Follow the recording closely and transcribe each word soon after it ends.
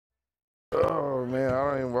Oh man, I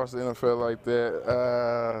don't even watch the NFL like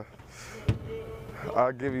that.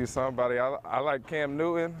 I'll give you somebody. I like Cam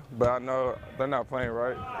Newton, but I know they're not playing,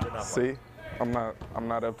 right? They're not See, I'm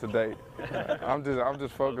not up to date. I'm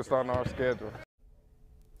just focused on our schedule.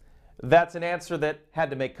 That's an answer that had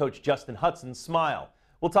to make Coach Justin Hudson smile.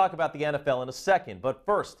 We'll talk about the NFL in a second, but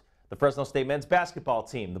first, the Fresno State men's basketball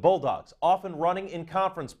team, the Bulldogs, off and running in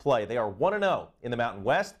conference play. They are 1-0 in the Mountain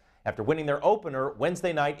West after winning their opener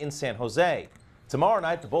Wednesday night in San Jose. Tomorrow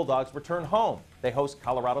night, the Bulldogs return home. They host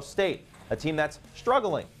Colorado State, a team that's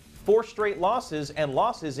struggling. 4 straight losses and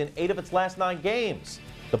losses in 8 of its last 9 games.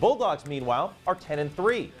 The Bulldogs, meanwhile, are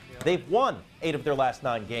 10-3. They've won 8 of their last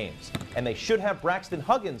 9 games. And they should have Braxton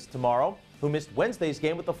Huggins tomorrow, who missed Wednesday's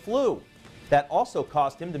game with the flu. That also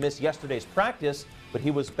caused him to miss yesterday's practice, but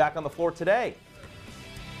he was back on the floor today.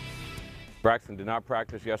 Braxton did not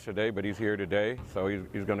practice yesterday, but he's here today, so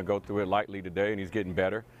he's going to go through it lightly today, and he's getting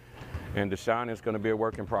better. And Deshaun is going to be a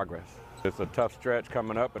work in progress. It's a tough stretch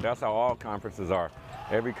coming up, but that's how all conferences are.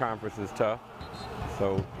 Every conference is tough,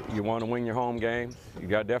 so you want to win your home games. You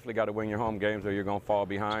definitely got to win your home games or you're going to fall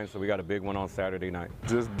behind, so we got a big one on Saturday night.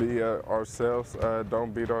 Just be ourselves.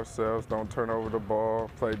 Don't beat ourselves. Don't turn over the ball.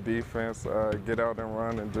 Play defense. Get out and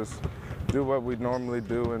run and just do what we normally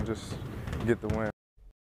do and just get the win.